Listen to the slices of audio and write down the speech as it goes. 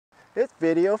It's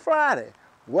Video Friday.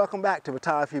 Welcome back to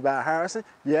Photography by Harrison.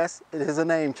 Yes, it is a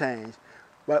name change.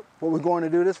 But what we're going to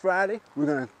do this Friday, we're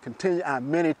going to continue our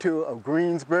mini tour of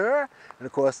Greensboro. And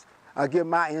of course, I'll give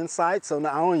my insight, so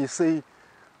not only you see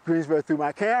Greensboro through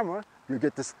my camera, you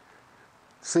get to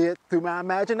see it through my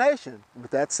imagination.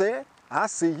 With that said, I'll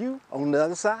see you on the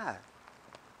other side.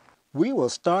 We will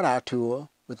start our tour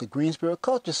with the Greensboro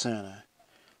Culture Center.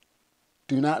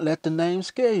 Do not let the name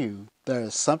scare you. There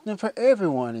is something for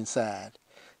everyone inside.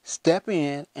 Step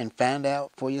in and find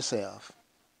out for yourself.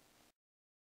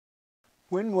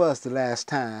 When was the last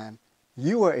time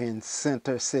you were in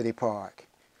Center City Park?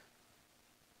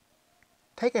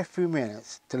 Take a few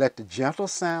minutes to let the gentle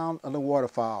sound of the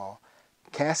waterfall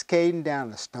cascading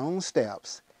down the stone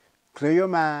steps clear your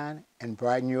mind and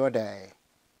brighten your day.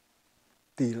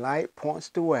 The light points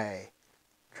the way,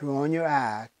 drawing your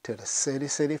eye to the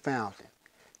City Fountain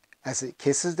as it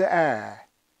kisses the air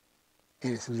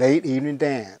in its late evening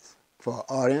dance for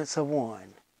an audience of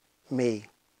one, me.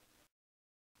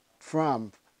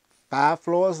 From 5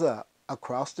 floors up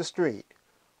across the street,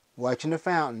 watching the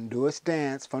fountain do its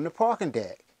dance from the parking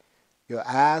deck, your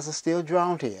eyes are still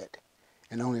drawn to it,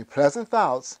 and only pleasant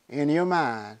thoughts enter your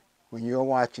mind when you're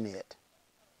watching it.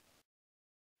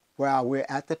 While we're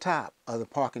at the top of the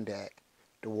parking deck,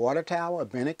 the water tower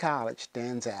of Bennett College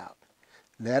stands out.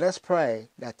 Let us pray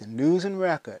that the News and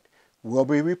Record will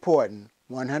be reporting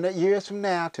 100 years from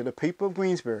now to the people of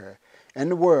Greensboro and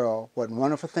the world what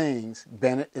wonderful things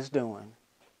Bennett is doing.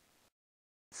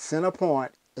 Center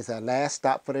Point is our last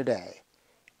stop for the day.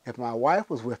 If my wife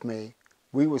was with me,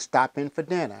 we would stop in for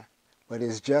dinner, but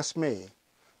it's just me.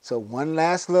 So one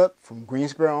last look from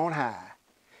Greensboro on high.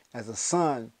 As the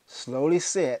sun slowly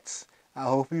sets, I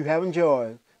hope you have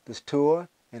enjoyed this tour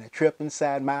and a trip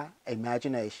inside my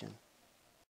imagination.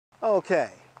 Okay,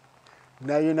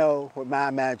 now you know what my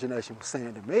imagination was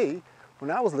saying to me when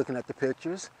I was looking at the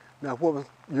pictures. Now what was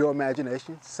your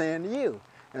imagination saying to you?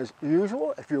 As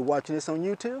usual, if you're watching this on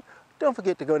YouTube, don't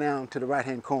forget to go down to the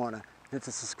right-hand corner, hit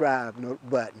the subscribe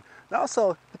button. And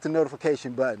also hit the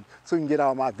notification button so you can get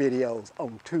all my videos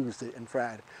on Tuesday and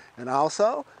Friday. And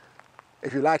also,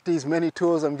 if you like these mini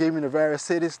tours I'm giving to various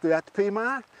cities throughout the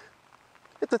Piedmont,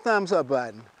 hit the thumbs up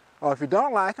button. Or if you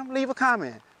don't like them, leave a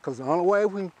comment, because the only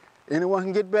way anyone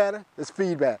can get better is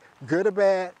feedback. Good or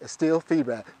bad, it's still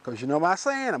feedback. Because you know my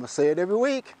saying, I'm going to say it every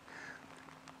week.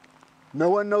 No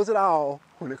one knows it all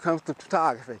when it comes to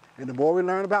photography. And the more we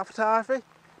learn about photography,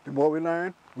 the more we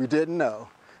learn we didn't know.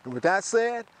 And with that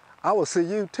said, I will see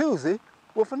you Tuesday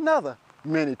with another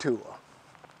mini tour.